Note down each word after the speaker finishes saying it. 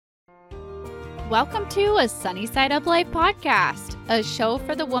Welcome to a Sunny Side Up Life podcast, a show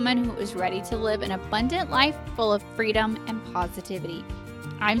for the woman who is ready to live an abundant life full of freedom and positivity.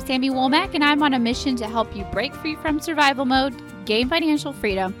 I'm Sammy Womack, and I'm on a mission to help you break free from survival mode, gain financial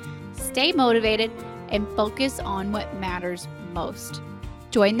freedom, stay motivated, and focus on what matters most.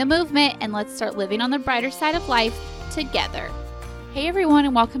 Join the movement and let's start living on the brighter side of life together. Hey everyone,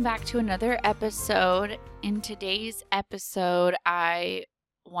 and welcome back to another episode. In today's episode, I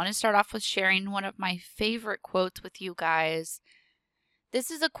want to start off with sharing one of my favorite quotes with you guys. This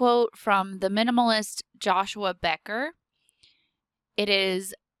is a quote from the minimalist Joshua Becker. It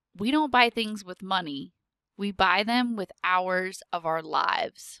is, "We don't buy things with money. We buy them with hours of our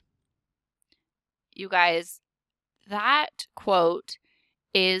lives." You guys, that quote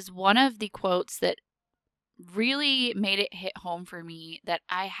is one of the quotes that really made it hit home for me that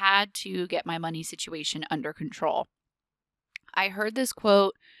I had to get my money situation under control. I heard this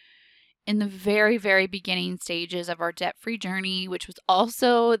quote in the very, very beginning stages of our debt-free journey, which was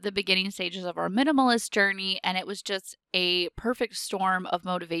also the beginning stages of our minimalist journey, and it was just a perfect storm of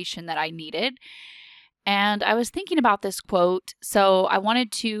motivation that I needed. And I was thinking about this quote, so I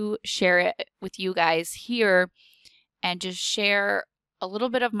wanted to share it with you guys here and just share a little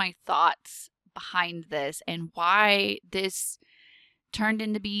bit of my thoughts behind this and why this turned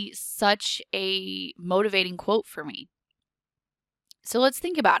into be such a motivating quote for me. So let's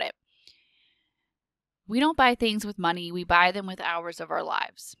think about it. We don't buy things with money. We buy them with hours of our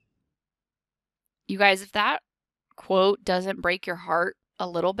lives. You guys, if that quote doesn't break your heart a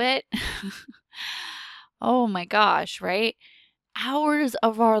little bit, oh my gosh, right? Hours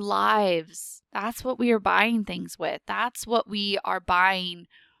of our lives. That's what we are buying things with. That's what we are buying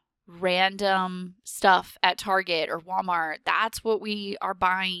random stuff at Target or Walmart. That's what we are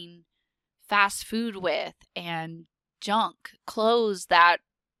buying fast food with and junk, clothes that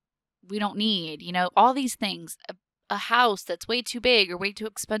we don't need, all these things, a house that's way too big or way too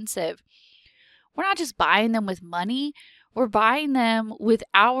expensive. We're not just buying them with money, we're buying them with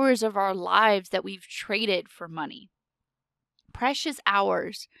hours of our lives that we've traded for money. Precious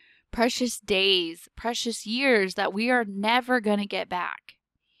hours, precious days, precious years that we are never going to get back.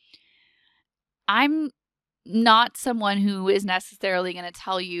 I'm not someone who is necessarily going to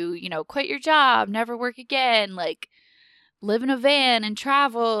tell you, quit your job, never work again, live in a van and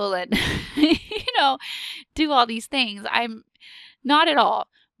travel and, do all these things. I'm not at all.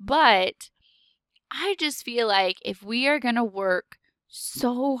 But I just feel like if we are going to work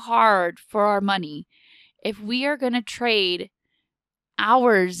so hard for our money, if we are going to trade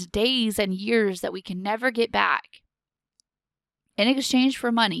hours, days, and years that we can never get back in exchange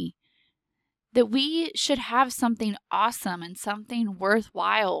for money, that we should have something awesome and something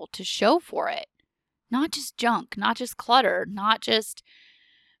worthwhile to show for it. Not just junk, not just clutter, not just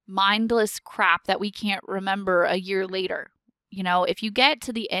mindless crap that we can't remember a year later. If you get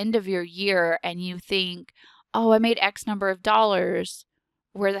to the end of your year and you think, oh, I made X number of dollars,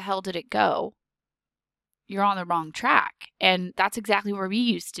 where the hell did it go? You're on the wrong track. And that's exactly where we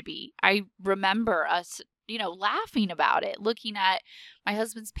used to be. I remember us, laughing about it, looking at my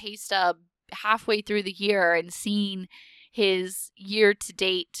husband's pay stub halfway through the year and seeing his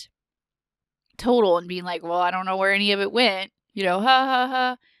year-to-date total and being like, well, I don't know where any of it went, ha ha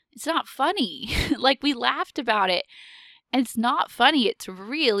ha. It's not funny. We laughed about it and it's not funny. It's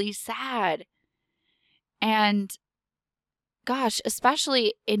really sad. And gosh,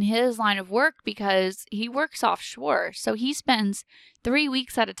 especially in his line of work, because he works offshore. So he spends 3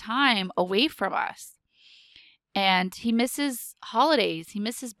 weeks at a time away from us. And he misses holidays. He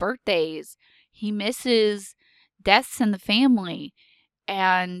misses birthdays. He misses deaths in the family.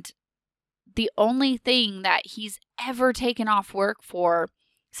 And the only thing that he's ever taken off work for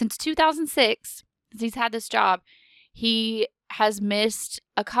since 2006, since he's had this job, he has missed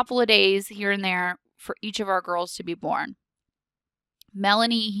a couple of days here and there for each of our girls to be born.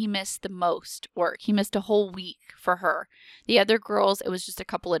 Melanie, he missed the most work. He missed a whole week for her. The other girls, it was just a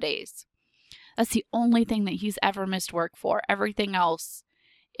couple of days. That's the only thing that he's ever missed work for. Everything else,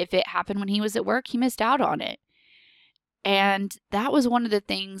 if it happened when he was at work, he missed out on it. And that was one of the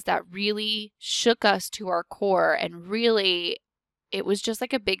things that really shook us to our core. And really, it was just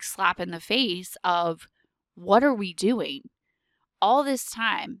like a big slap in the face of, what are we doing? All this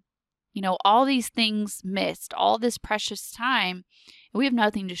time, all these things missed, all this precious time, and we have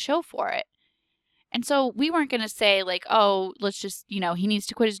nothing to show for it. And so we weren't going to say oh, let's just, he needs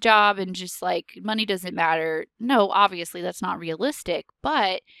to quit his job and just money doesn't matter. No, obviously that's not realistic.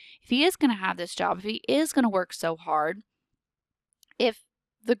 But if he is going to have this job, if he is going to work so hard, if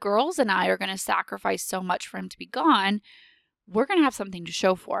the girls and I are going to sacrifice so much for him to be gone, we're going to have something to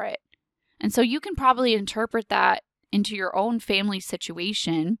show for it. And so you can probably interpret that into your own family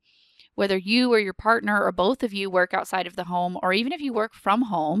situation, whether you or your partner or both of you work outside of the home, or even if you work from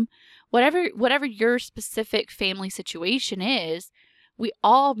home, whatever your specific family situation is, we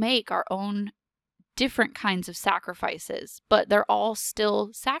all make our own different kinds of sacrifices, but they're all still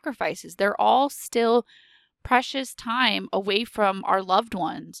sacrifices. They're all still precious time away from our loved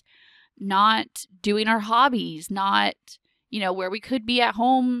ones, not doing our hobbies, not, where we could be at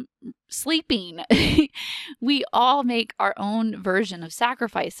home sleeping. We all make our own version of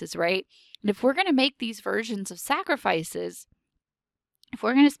sacrifices, right? And if we're going to make these versions of sacrifices, if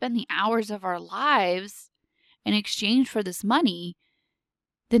we're going to spend the hours of our lives in exchange for this money,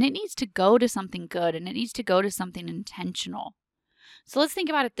 then it needs to go to something good and it needs to go to something intentional. So let's think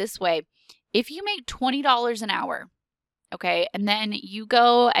about it this way. If you make $20 an hour, okay, and then you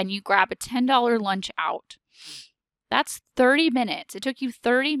go and you grab a $10 lunch out, that's 30 minutes. It took you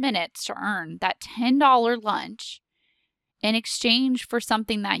 30 minutes to earn that $10 lunch in exchange for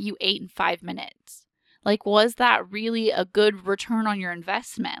something that you ate in 5 minutes. Like, was that really a good return on your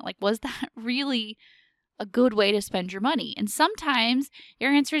investment? Like, was that really a good way to spend your money? And sometimes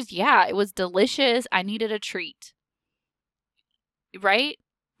your answer is, yeah, it was delicious. I needed a treat. Right?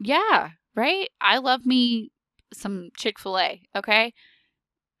 Yeah, right? I love me some Chick-fil-A, okay?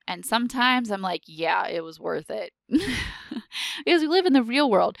 And sometimes I'm like, yeah, it was worth it. Because we live in the real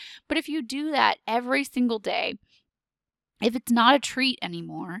world. But if you do that every single day, if it's not a treat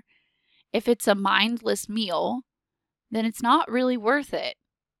anymore, if it's a mindless meal, then it's not really worth it.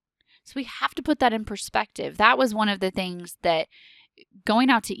 So we have to put that in perspective. That was one of the things that going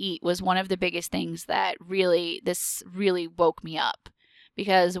out to eat was one of the biggest things that really woke me up,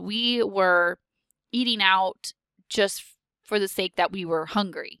 because we were eating out just for the sake that we were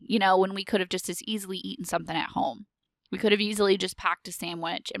hungry, when we could have just as easily eaten something at home. We could have easily just packed a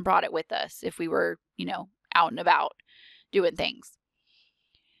sandwich and brought it with us if we were, out and about doing things.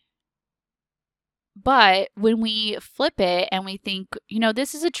 But when we flip it and we think,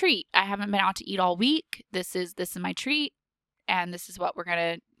 this is a treat. I haven't been out to eat all week. This is my treat. And this is what we're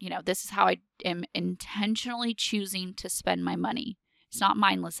going to, this is how I am intentionally choosing to spend my money. It's not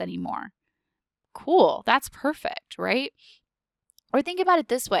mindless anymore. Cool. That's perfect, right? Or think about it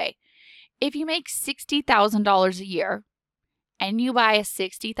this way. If you make $60,000 a year and you buy a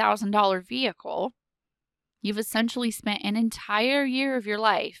 $60,000 vehicle, you've essentially spent an entire year of your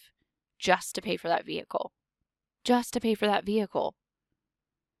life just to pay for that vehicle. Just to pay for that vehicle.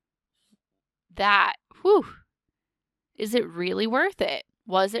 That, is it really worth it?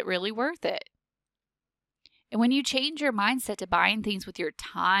 Was it really worth it? And when you change your mindset to buying things with your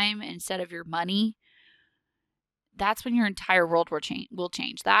time instead of your money, that's when your entire world will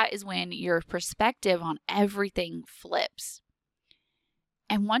change. That is when your perspective on everything flips.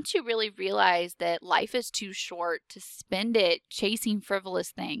 And once you really realize that life is too short to spend it chasing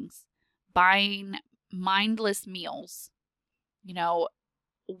frivolous things, buying mindless meals,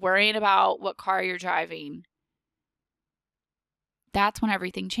 worrying about what car you're driving, that's when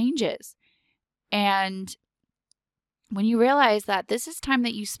everything changes. And when you realize that this is time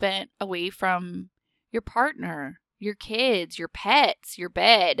that you spent away from your partner, your kids, your pets, your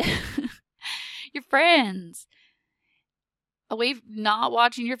bed, your friends, away not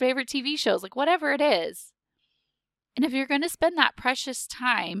watching your favorite TV shows, like whatever it is. And if you're going to spend that precious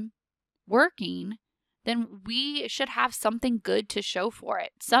time working, then we should have something good to show for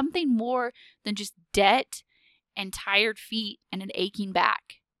it. Something more than just debt and tired feet and an aching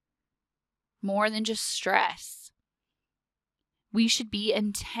back. More than just stress. We should be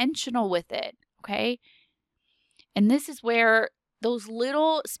intentional with it, okay? And this is where those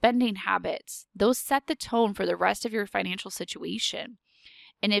little spending habits, those set the tone for the rest of your financial situation.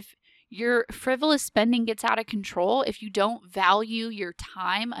 And if your frivolous spending gets out of control, if you don't value your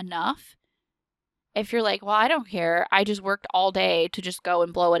time enough, if you're like, well, I don't care, I just worked all day to just go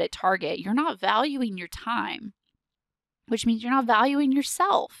and blow it at Target, you're not valuing your time, which means you're not valuing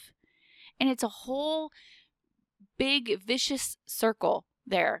yourself. And it's a whole big vicious circle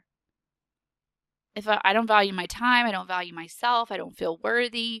there. If I don't value my time, I don't value myself, I don't feel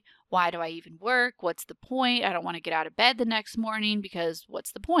worthy, why do I even work? What's the point? I don't want to get out of bed the next morning because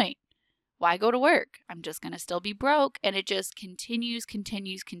what's the point? Why go to work? I'm just going to still be broke. And it just continues,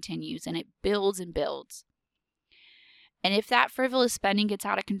 and it builds and builds. And if that frivolous spending gets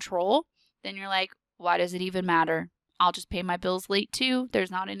out of control, then you're like, why does it even matter? I'll just pay my bills late too.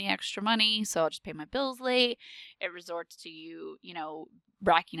 There's not any extra money, so I'll just pay my bills late. It resorts to you,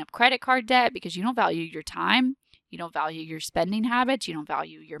 racking up credit card debt because you don't value your time. You don't value your spending habits. You don't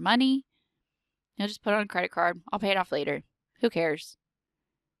value your money. You'll just put it on a credit card. I'll pay it off later. Who cares?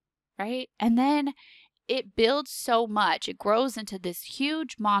 right? And then it builds so much. It grows into this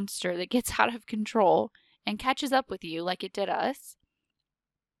huge monster that gets out of control and catches up with you like it did us.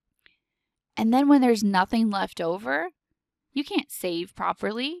 And then when there's nothing left over, you can't save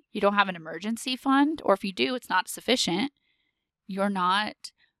properly. You don't have an emergency fund, or if you do, it's not sufficient. You're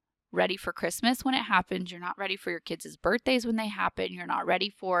not ready for Christmas when it happens. You're not ready for your kids' birthdays when they happen. You're not ready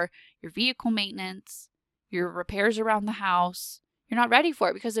for your vehicle maintenance, your repairs around the house. You're not ready for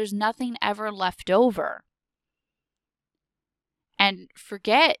it because there's nothing ever left over. And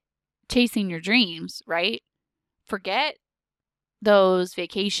forget chasing your dreams, right? Forget those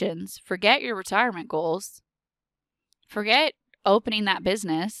vacations. Forget your retirement goals. Forget opening that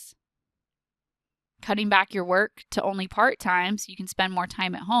business, cutting back your work to only part-time so you can spend more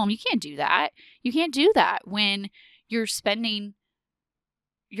time at home. You can't do that. You can't do that when you're spending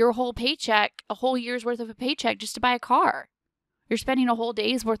your whole paycheck, a whole year's worth of a paycheck just to buy a car. You're spending a whole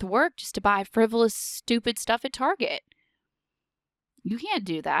day's worth of work just to buy frivolous, stupid stuff at Target. You can't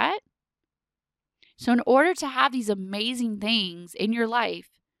do that. So in order to have these amazing things in your life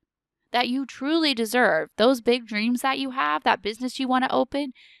that you truly deserve, those big dreams that you have, that business you want to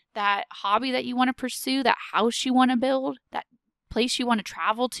open, that hobby that you want to pursue, that house you want to build, that place you want to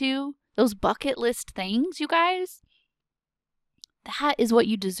travel to, those bucket list things, you guys, that is what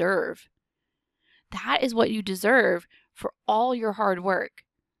you deserve. That is what you deserve for all your hard work.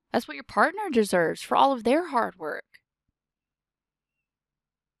 That's what your partner deserves for all of their hard work.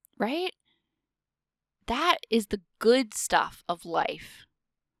 Right? That is the good stuff of life.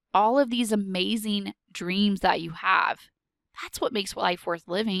 All of these amazing dreams that you have. That's what makes life worth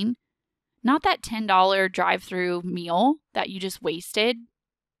living. Not that $10 drive-through meal that you just wasted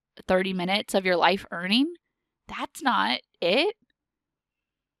 30 minutes of your life earning. That's not it.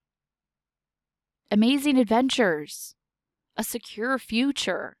 Amazing adventures, a secure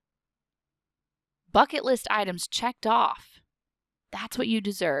future, bucket list items checked off. That's what you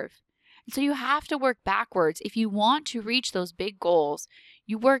deserve. And so you have to work backwards. If you want to reach those big goals,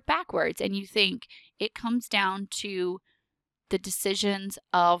 you work backwards and you think it comes down to the decisions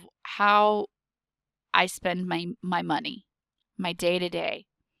of how I spend my money, my day-to-day.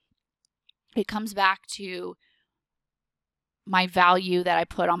 It comes back to my value that I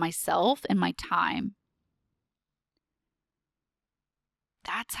put on myself and my time.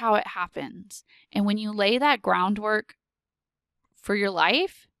 That's how it happens. And when you lay that groundwork for your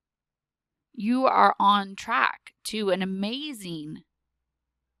life, you are on track to an amazing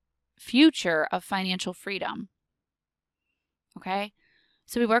future of financial freedom. Okay?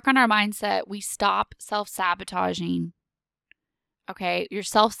 So we work on our mindset. We stop self-sabotaging. Okay? You're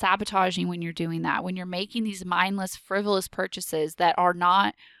self-sabotaging when you're doing that, when you're making these mindless, frivolous purchases that are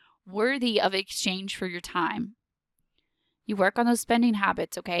not worthy of exchange for your time. You work on those spending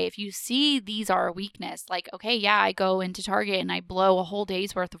habits, okay? If you see these are a weakness, like, okay, yeah, I go into Target and I blow a whole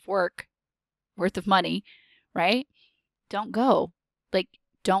day's worth of money, right? Don't go.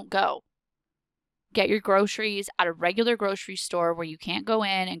 Don't go. Get your groceries at a regular grocery store where you can't go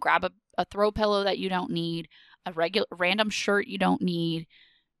in and grab a throw pillow that you don't need, a random shirt you don't need,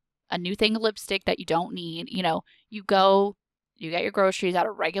 a new thing of lipstick that you don't need. You go, you get your groceries at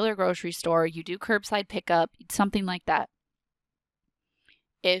a regular grocery store, you do curbside pickup, something like that.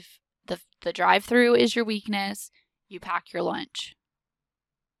 If the drive-through is your weakness, you pack your lunch,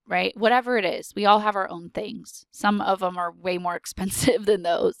 right? Whatever it is, we all have our own things. Some of them are way more expensive than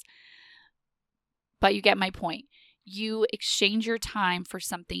those. But you get my point. You exchange your time for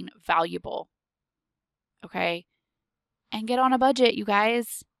something valuable, okay? And get on a budget, you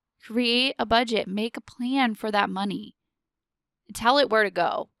guys. Create a budget. Make a plan for that money. Tell it where to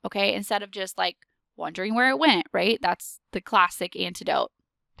go, okay? Instead of just wondering where it went, right? That's the classic antidote.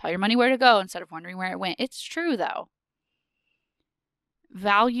 Tell your money where to go instead of wondering where it went. It's true, though.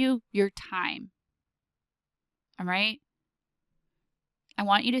 Value your time. All right? I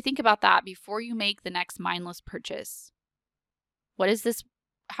want you to think about that before you make the next mindless purchase. What is this?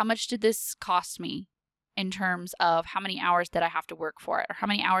 How much did this cost me in terms of how many hours did I have to work for it? Or how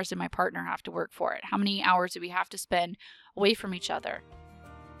many hours did my partner have to work for it? How many hours do we have to spend away from each other?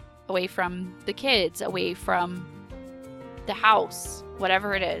 Away from the kids, away from the house,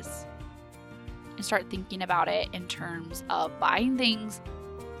 whatever it is. And start thinking about it in terms of buying things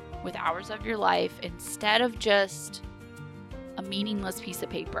with hours of your life instead of just a meaningless piece of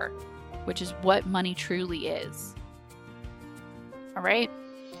paper, which is what money truly is. All right?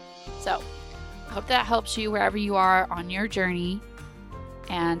 So, I hope that helps you wherever you are on your journey,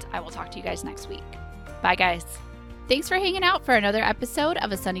 and I will talk to you guys next week. Bye, guys. Thanks for hanging out for another episode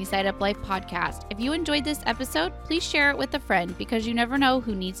of a Sunny Side Up Life podcast. If you enjoyed this episode, please share it with a friend because you never know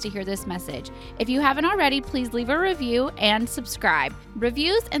who needs to hear this message. If you haven't already, please leave a review and subscribe.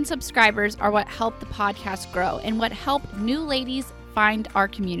 Reviews and subscribers are what help the podcast grow and what help new ladies find our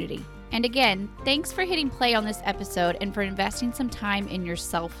community. And again, thanks for hitting play on this episode and for investing some time in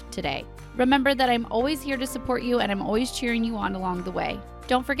yourself today. Remember that I'm always here to support you and I'm always cheering you on along the way.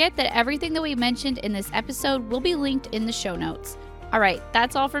 Don't forget that everything that we mentioned in this episode will be linked in the show notes. All right,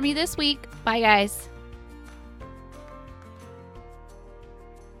 that's all for me this week. Bye, guys.